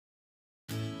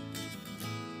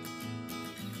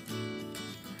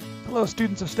Hello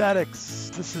students of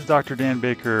statics, this is Dr. Dan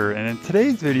Baker, and in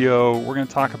today's video we're going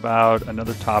to talk about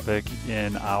another topic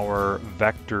in our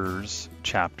vectors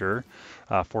chapter,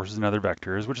 forces and other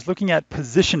vectors, which is looking at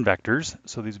position vectors.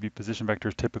 So these would be position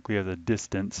vectors typically as a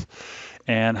distance,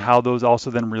 and how those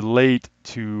also then relate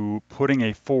to putting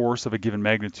a force of a given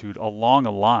magnitude along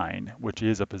a line, which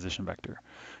is a position vector.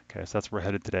 Okay, so that's where we're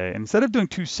headed today. And instead of doing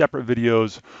two separate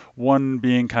videos, one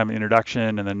being kind of an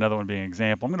introduction and then another one being an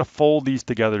example, I'm going to fold these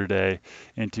together today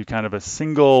into kind of a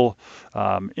single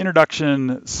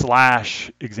introduction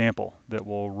 / example that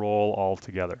will roll all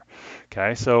together.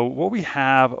 Okay, so what we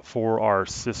have for our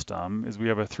system is we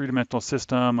have a three-dimensional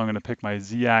system. I'm going to pick my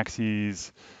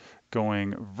z-axis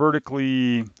going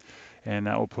vertically, and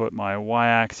that will put my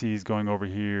y-axis going over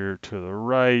here to the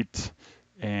right,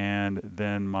 and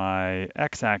then my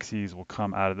x-axis will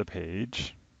come out of the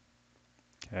page.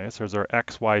 Okay, so there's our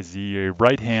x, y, z, a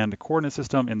right-hand coordinate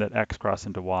system, and that x crossed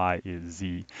into y is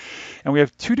z. And we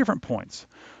have two different points.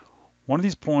 One of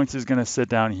these points is going to sit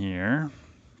down here.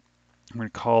 I'm going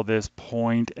to call this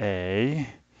point A,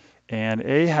 and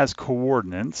A has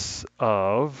coordinates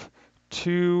of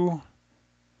 2,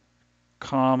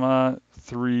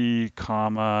 3,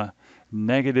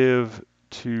 negative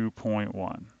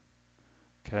 2.1.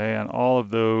 Okay, and all of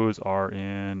those are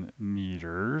in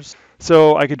meters.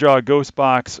 So I could draw a ghost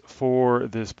box for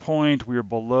this point. We are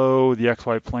below the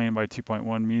xy plane by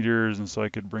 2.1 meters, and so I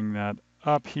could bring that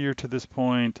up here to this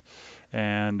point,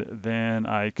 and then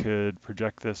I could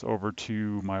project this over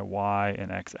to my y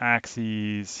and x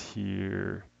axes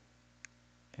here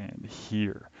and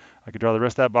here. I could draw the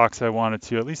rest of that box if I wanted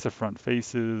to, at least the front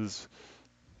faces,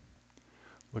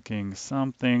 looking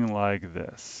something like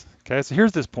this. Okay, so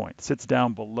here's this point. It sits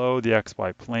down below the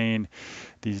xy plane.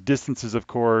 These distances, of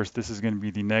course, this is going to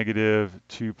be the negative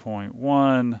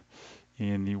 2.1.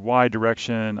 In the y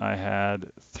direction, I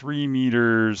had 3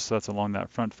 meters, so that's along that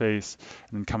front face.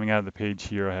 And then coming out of the page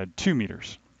here, I had 2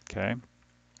 meters. Okay.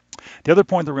 The other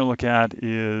point that we're going to look at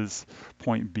is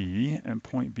point B, and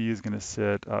point B is going to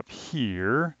sit up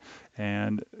here,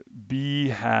 and B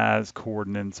has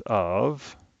coordinates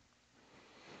of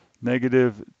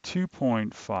negative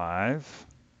 2.5,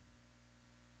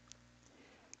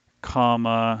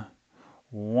 comma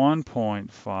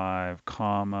 1.5,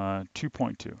 comma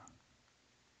 2.2.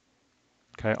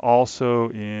 Okay, also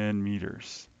in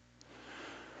meters.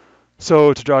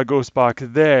 So to draw a ghost box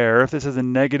there, if this has a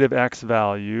negative x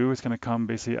value, it's going to come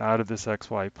basically out of this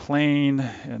xy plane,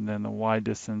 and then the y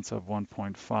distance of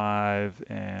 1.5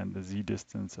 and the z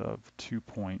distance of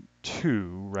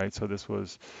 2.2, right? So this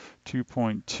was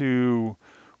 2.2,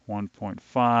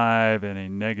 1.5, and a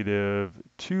negative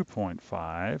 2.5.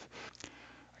 I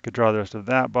could draw the rest of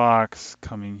that box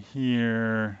coming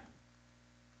here,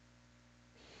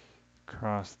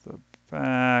 across the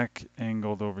back,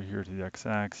 angled over here to the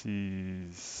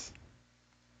x-axis,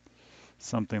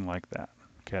 something like that.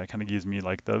 Okay, that kind of gives me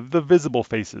like the visible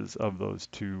faces of those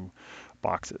two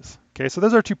boxes. Okay, so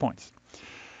those are 2 points.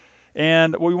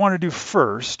 And what we want to do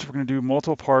first, we're going to do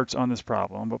multiple parts on this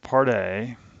problem, but part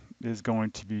A is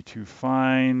going to be to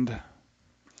find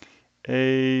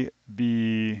a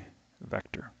B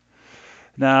vector.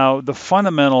 Now, the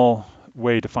fundamental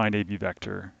way to find a B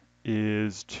vector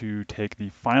is to take the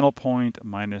final point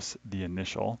minus the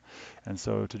initial. And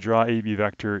so to draw a B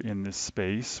vector in this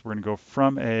space, we're going to go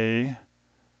from A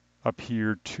up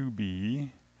here to B.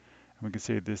 And we can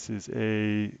say this is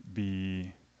a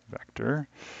B vector.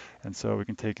 And so we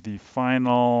can take the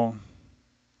final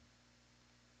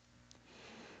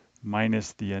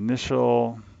minus the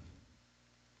initial.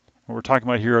 What we're talking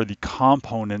about here are the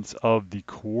components of the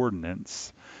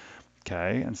coordinates.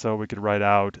 Okay, and so we could write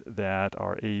out that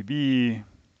our AB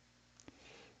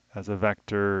as a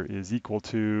vector is equal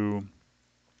to,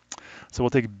 so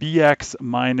we'll take BX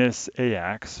minus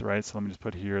AX, right? So let me just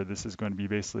put here, this is going to be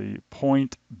basically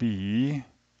point B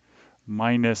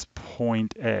minus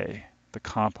point A, the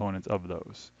components of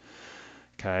those.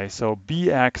 Okay, so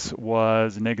BX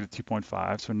was negative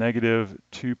 2.5, so negative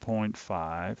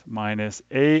 2.5 minus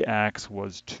AX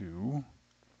was 2.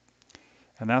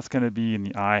 And that's going to be in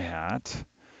the I hat.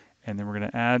 And then we're going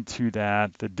to add to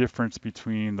that the difference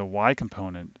between the y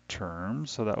component terms.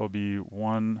 So that will be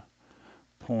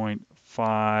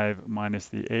 1.5 minus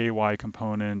the ay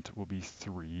component will be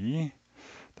 3.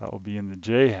 That will be in the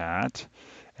j hat.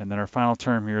 And then our final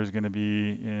term here is going to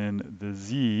be in the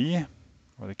z,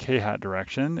 or the k hat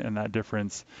direction. And that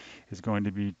difference is going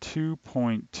to be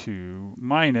 2.2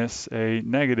 minus a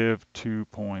negative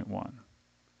 2.1.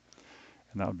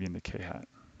 And that would be in the k hat.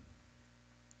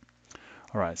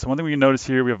 All right, so one thing we can notice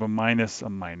here, we have a minus,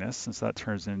 and so that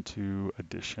turns into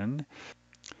addition.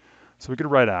 So we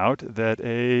could write out that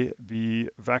AB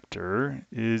vector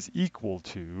is equal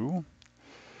to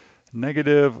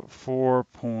negative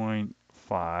 4.5.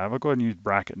 I'll go ahead and use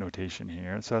bracket notation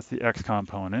here. So that's the x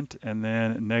component, and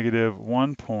then negative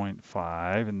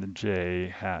 1.5 in the j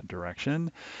hat direction.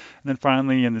 And then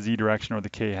finally in the z direction, or the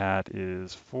k hat,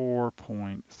 is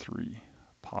 4.3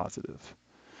 positive.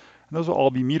 And those will all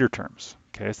be meter terms.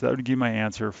 Okay, so that would give my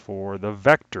answer for the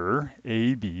vector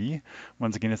AB.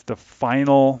 Once again, it's the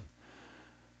final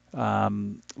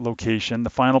location, the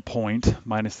final point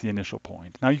minus the initial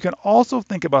point. Now you can also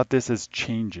think about this as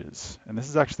changes, and this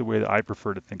is actually the way that I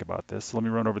prefer to think about this. So let me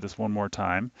run over this one more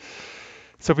time.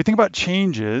 So if we think about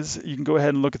changes, you can go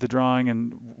ahead and look at the drawing,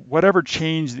 and whatever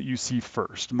change that you see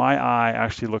first. My eye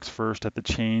actually looks first at the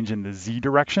change in the z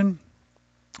direction.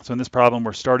 So in this problem,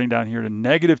 we're starting down here to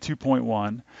negative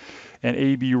 2.1, and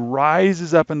AB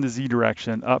rises up in the z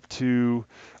direction up to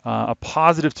a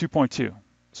positive 2.2.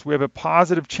 So we have a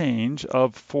positive change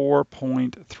of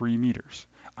 4.3 meters.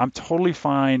 I'm totally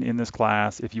fine in this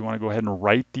class if you want to go ahead and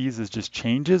write these as just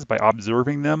changes by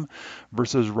observing them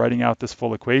versus writing out this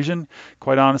full equation.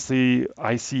 Quite honestly,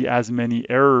 I see as many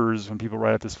errors when people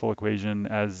write out this full equation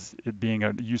as it being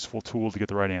a useful tool to get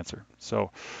the right answer.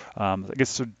 So I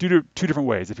guess so do two different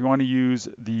ways. If you want to use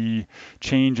the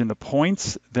change in the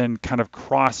points, then kind of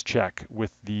cross-check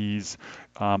with these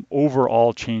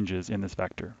overall changes in this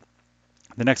vector.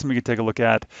 The next one we can take a look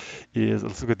at is,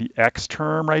 let's look at the x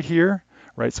term right here,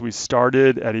 right? So we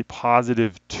started at a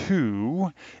positive 2,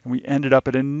 and we ended up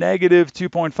at a negative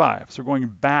 2.5. So we're going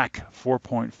back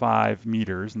 4.5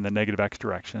 meters in the negative x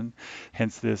direction,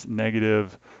 hence this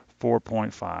negative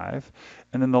 4.5.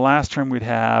 And then the last term we'd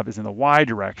have is in the y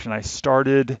direction. I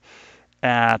started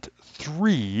at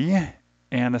 3,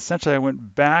 and essentially I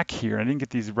went back here. I didn't get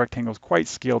these rectangles quite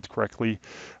scaled correctly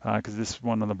because this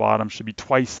one on the bottom should be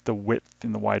twice the width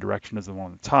in the y direction as the one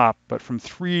on the top. But from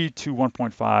 3 to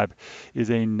 1.5 is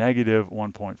a negative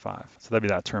 1.5. So that'd be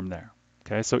that term there.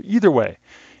 Okay, so either way,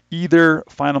 either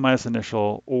final minus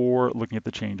initial or looking at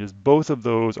the changes, both of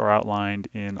those are outlined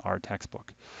in our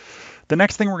textbook. The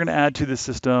next thing we're going to add to this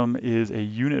system is a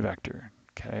unit vector.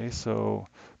 Okay, so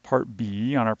part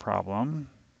B on our problem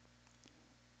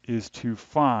is to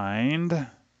find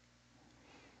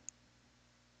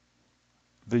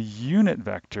the unit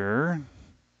vector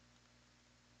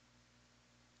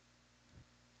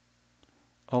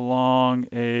along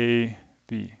AB.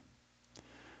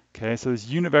 Okay, so this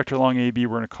unit vector along AB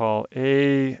we're going to call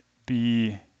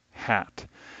AB hat.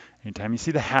 Anytime you see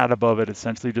the hat above it,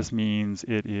 essentially just means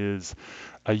it is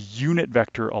a unit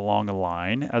vector along a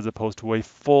line as opposed to a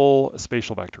full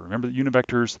spatial vector. Remember that unit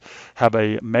vectors have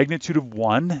a magnitude of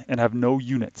 1 and have no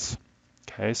units.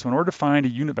 Okay, so in order to find a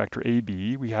unit vector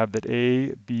AB, we have that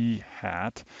AB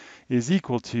hat is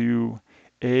equal to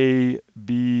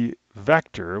AB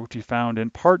vector, which we found in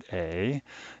part A,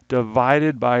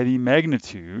 divided by the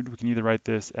magnitude. We can either write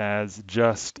this as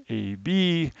just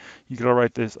AB. You could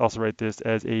also write this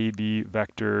as AB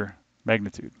vector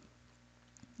magnitude.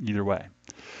 Either way.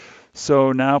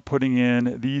 So now putting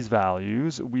in these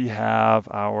values, we have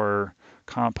our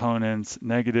components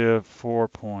negative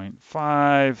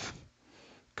 4.5,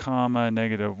 comma,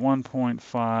 negative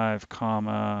 1.5,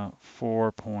 comma,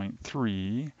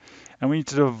 4.3. And we need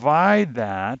to divide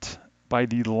that by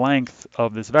the length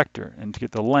of this vector. And to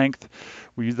get the length,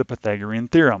 we use the Pythagorean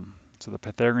theorem. So the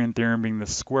Pythagorean theorem being the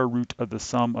square root of the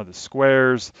sum of the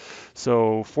squares.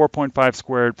 So 4.5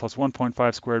 squared plus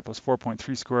 1.5 squared plus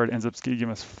 4.3 squared ends up giving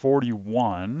us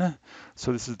 41.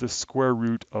 So this is the square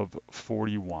root of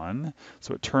 41.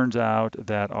 So it turns out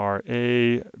that our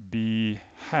AB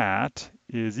hat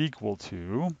is equal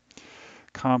to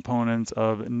components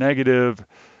of negative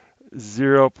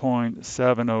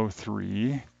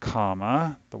 0.703,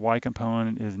 comma, the y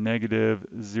component is negative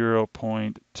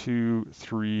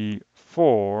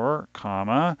 0.234,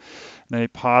 comma, and then a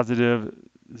positive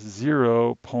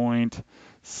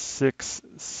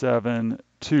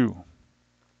 0.672.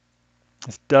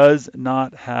 This does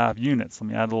not have units. Let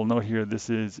me add a little note here. This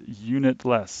is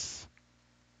unitless.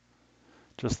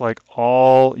 Just like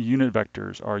all unit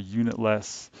vectors are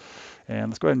unitless.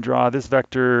 And let's go ahead and draw this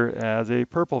vector as a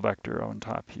purple vector on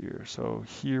top here. So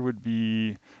here would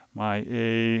be my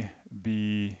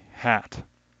AB hat.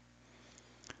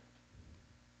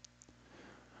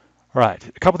 All right,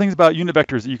 a couple things about unit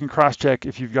vectors that you can cross-check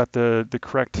if you've got the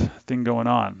correct thing going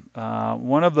on.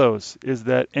 One of those is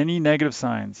that any negative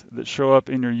signs that show up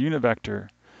in your unit vector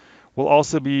will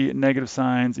also be negative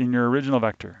signs in your original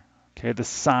vector. Okay, the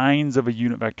signs of a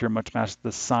unit vector much match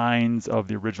the signs of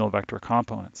the original vector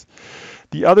components.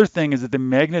 The other thing is that the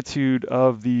magnitude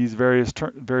of these various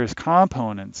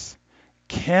components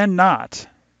cannot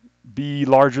be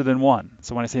larger than 1.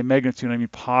 So when I say magnitude, I mean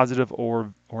positive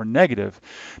or negative,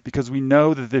 because we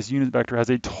know that this unit vector has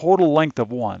a total length of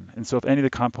 1. And so if any of the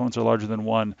components are larger than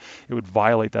 1, it would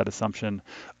violate that assumption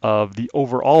of the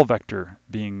overall vector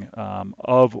being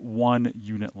of 1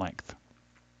 unit length.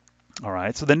 All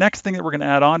right, so the next thing that we're going to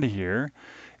add on to here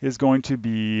is going to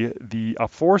be a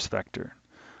force vector.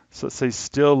 So let's say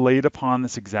still laid upon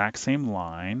this exact same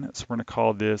line. So we're going to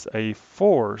call this a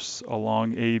force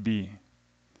along AB.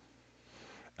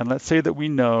 And let's say that we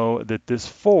know that this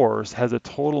force has a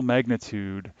total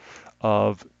magnitude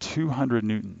of 200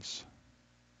 newtons.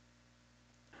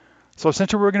 So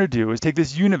essentially what we're going to do is take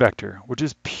this unit vector, which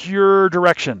is pure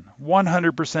direction,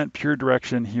 100% pure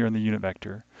direction here in the unit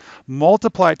vector,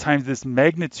 multiply it times this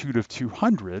magnitude of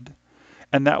 200,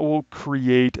 and that will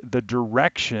create the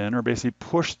direction, or basically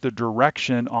push the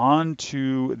direction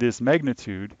onto this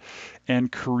magnitude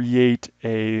and create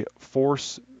a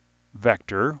force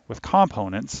vector with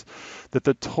components that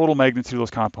the total magnitude of those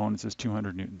components is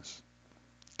 200 newtons.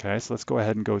 Okay, so let's go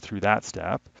ahead and go through that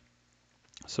step.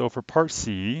 So for part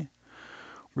C,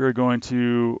 we are going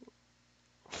to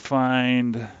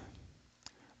find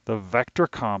the vector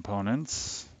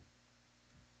components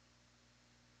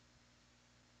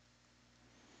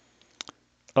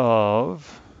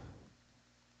of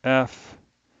FAB,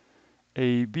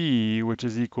 which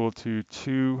is equal to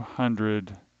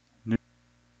 200 newtons.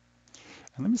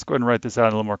 And let me just go ahead and write this out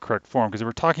in a little more correct form, because if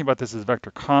we're talking about this as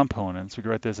vector components, we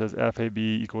can write this as FAB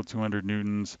equal 200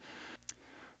 newtons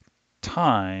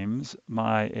times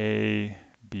my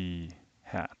AB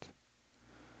hat.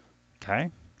 Okay,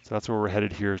 so that's where we're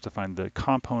headed here, is to find the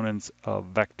components of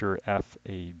vector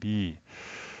FAB.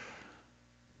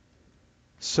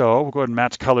 So we'll go ahead and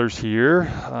match colors here.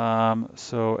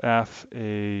 So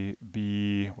FAB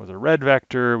was a red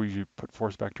vector. We usually put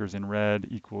force vectors in red,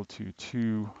 equal to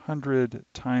 200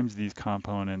 times these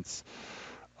components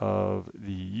of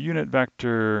the unit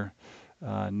vector,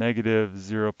 negative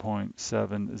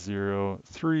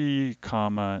 0.703,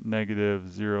 comma, negative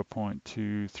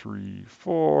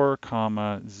 0.234,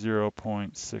 comma,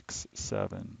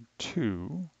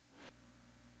 0.672.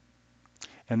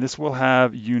 And this will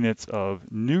have units of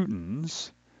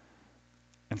newtons.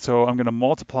 And so I'm going to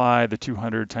multiply the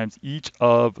 200 times each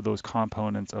of those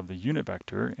components of the unit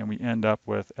vector, and we end up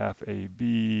with FAB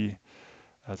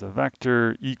as a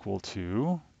vector equal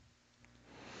to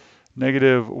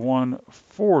negative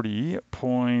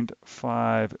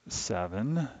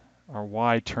 140.57. Our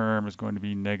y term is going to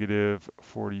be negative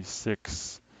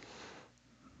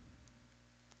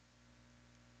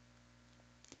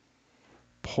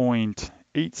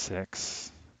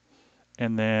 46.86.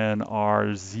 And then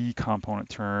our z component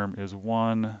term is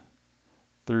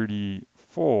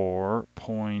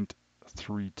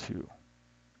 134.32.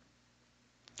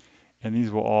 And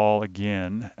these will all,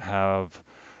 again, have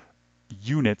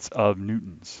units of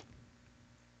newtons.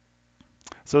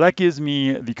 So that gives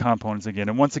me the components again.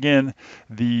 And once again,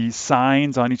 the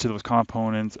signs on each of those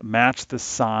components match the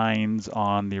signs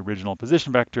on the original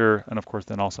position vector, and of course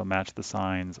then also match the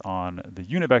signs on the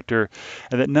unit vector,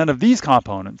 and that none of these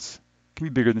components can be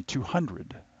bigger than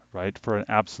 200, right, for an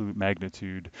absolute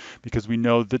magnitude, because we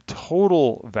know the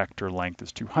total vector length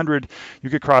is 200. You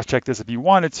could cross-check this if you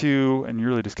wanted to, and you're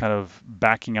really just kind of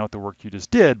backing out the work you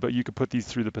just did, but you could put these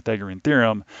through the Pythagorean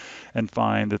theorem and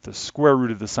find that the square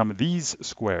root of the sum of these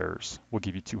squares will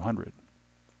give you 200.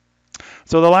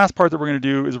 So the last part that we're going to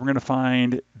do is we're going to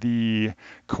find the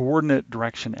coordinate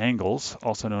direction angles,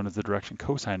 also known as the direction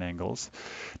cosine angles.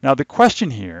 Now the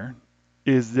question here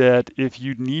is that if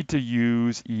you need to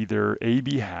use either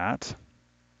AB hat,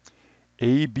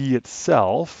 AB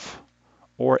itself,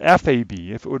 or FAB,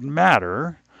 if it would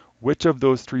matter which of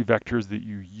those three vectors that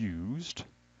you used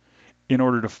in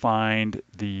order to find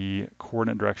the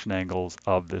coordinate direction angles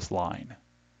of this line.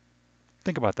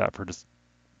 Think about that for just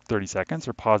 30 seconds,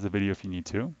 or pause the video if you need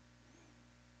to.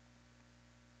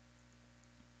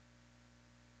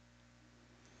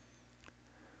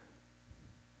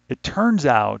 It turns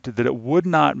out that it would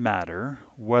not matter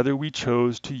whether we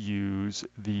chose to use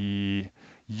the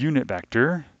unit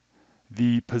vector,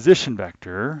 the position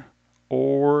vector,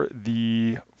 or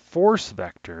the force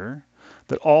vector,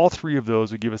 that all three of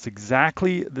those would give us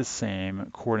exactly the same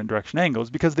coordinate direction angles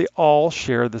because they all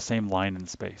share the same line in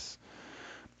space.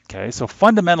 Okay, so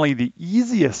fundamentally the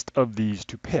easiest of these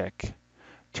to pick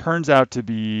turns out to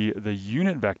be the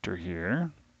unit vector here.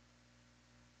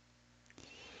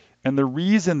 And the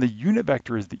reason the unit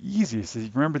vector is the easiest is,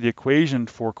 you remember the equation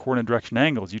for coordinate direction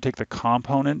angles. You take the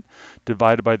component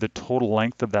divided by the total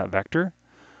length of that vector.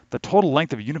 The total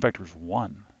length of a unit vector is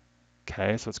 1.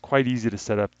 Okay, so it's quite easy to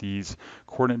set up these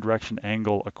coordinate direction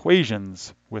angle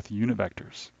equations with unit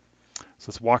vectors. So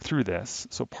let's walk through this.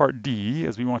 So part D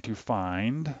is we want to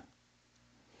find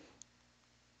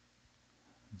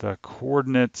the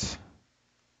coordinate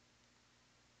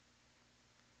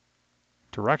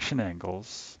direction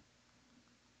angles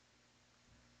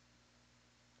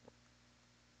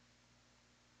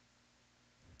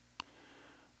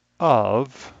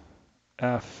of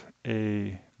FAB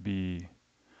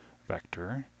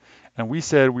vector. And we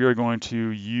said we are going to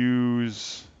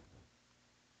use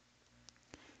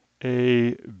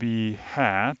AB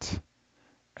hat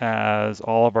as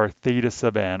all of our theta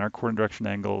sub n, our coordinate direction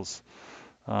angles,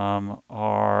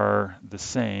 are the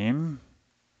same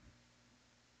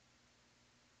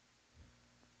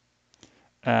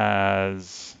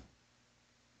as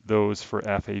those for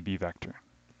FAB vector.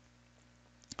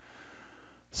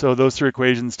 So those three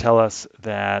equations tell us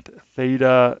that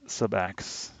theta sub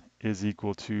x is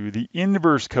equal to the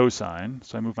inverse cosine.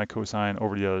 So I move my cosine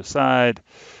over to the other side.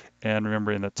 And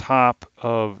remember, in the top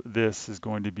of this is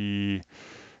going to be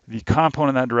the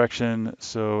component in that direction,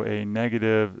 so a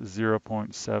negative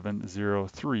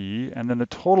 0.703. And then the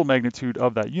total magnitude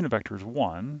of that unit vector is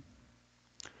 1.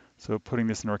 So putting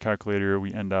this in our calculator,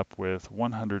 we end up with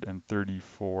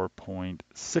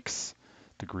 134.6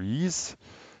 degrees.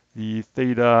 The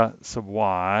theta sub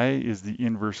y is the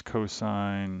inverse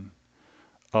cosine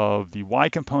of the y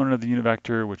component of the unit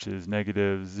vector, which is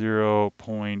negative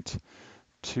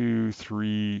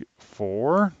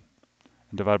 0.234,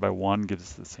 and divided by 1 gives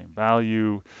us the same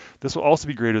value. This will also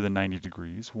be greater than 90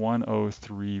 degrees,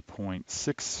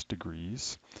 103.6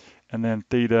 degrees. And then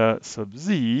theta sub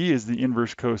z is the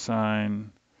inverse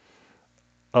cosine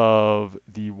of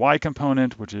the y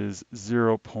component, which is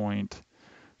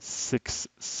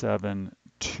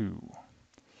 0.672.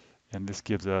 And this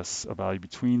gives us a value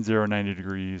between 0 and 90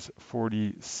 degrees,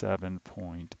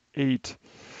 47.8.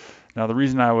 Now, the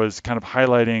reason I was kind of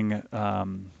highlighting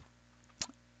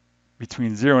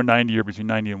between 0 and 90 or between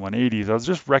 90 and 180 is I was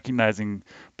just recognizing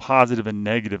positive and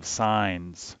negative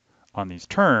signs on these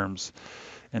terms.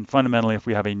 And fundamentally, if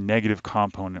we have a negative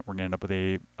component, we're going to end up with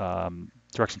a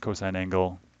direction cosine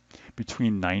angle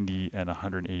between 90 and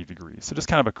 180 degrees. So just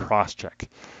kind of a cross check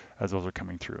as those are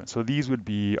coming through. And so these would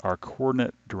be our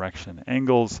coordinate direction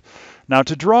angles. Now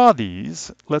to draw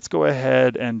these, let's go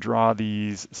ahead and draw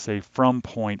these, say, from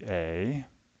point A.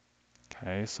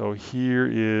 Okay, so here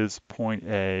is point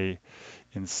A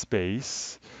in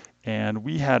space. And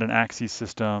we had an axis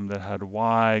system that had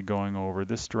y going over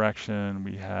this direction.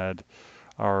 We had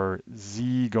our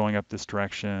z going up this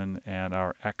direction, and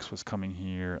our x was coming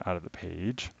here out of the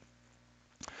page.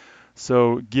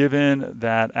 So given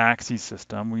that axis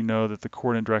system, we know that the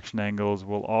coordinate direction angles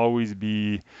will always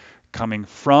be coming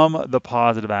from the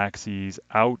positive axes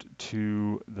out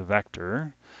to the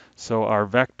vector. So our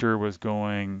vector was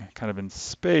going kind of in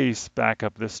space back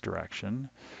up this direction.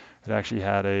 It actually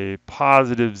had a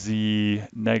positive z,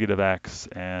 negative x,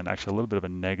 and actually a little bit of a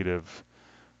negative.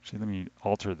 Actually, let me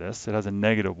alter this. It has a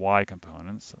negative y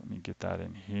component, so let me get that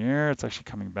in here. It's actually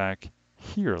coming back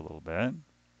here a little bit.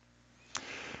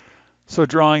 So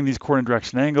drawing these coordinate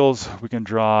direction angles, we can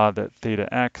draw that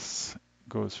theta x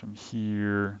goes from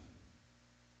here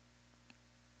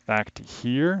back to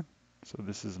here. So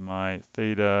this is my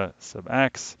theta sub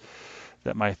x.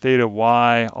 That my theta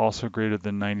y, also greater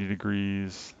than 90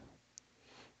 degrees,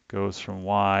 goes from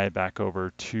y back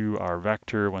over to our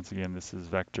vector. Once again, this is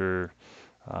vector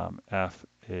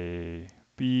FAB,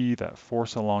 that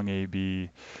force along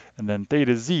AB. And then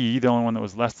theta z, the only one that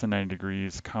was less than 90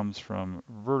 degrees, comes from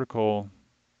vertical.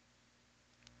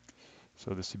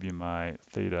 So this would be my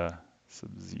theta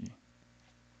sub z.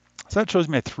 So that shows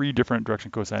me 3 different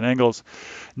direction cosine angles.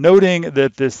 Noting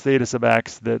that this theta sub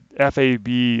x, that FAB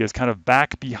is kind of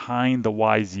back behind the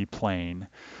YZ plane.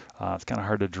 It's kind of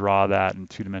hard to draw that in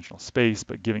 2-dimensional space,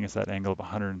 but giving us that angle of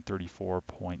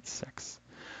 134.6.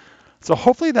 So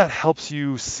hopefully that helps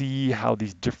you see how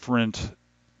these different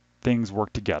things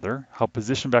work together, how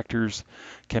position vectors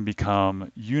can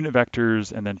become unit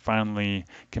vectors, and then finally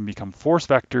can become force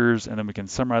vectors, and then we can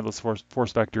summarize those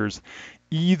force vectors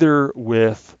either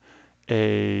with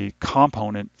a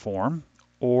component form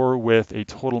or with a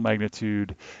total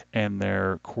magnitude and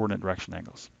their coordinate direction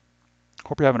angles.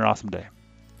 Hope you're having an awesome day.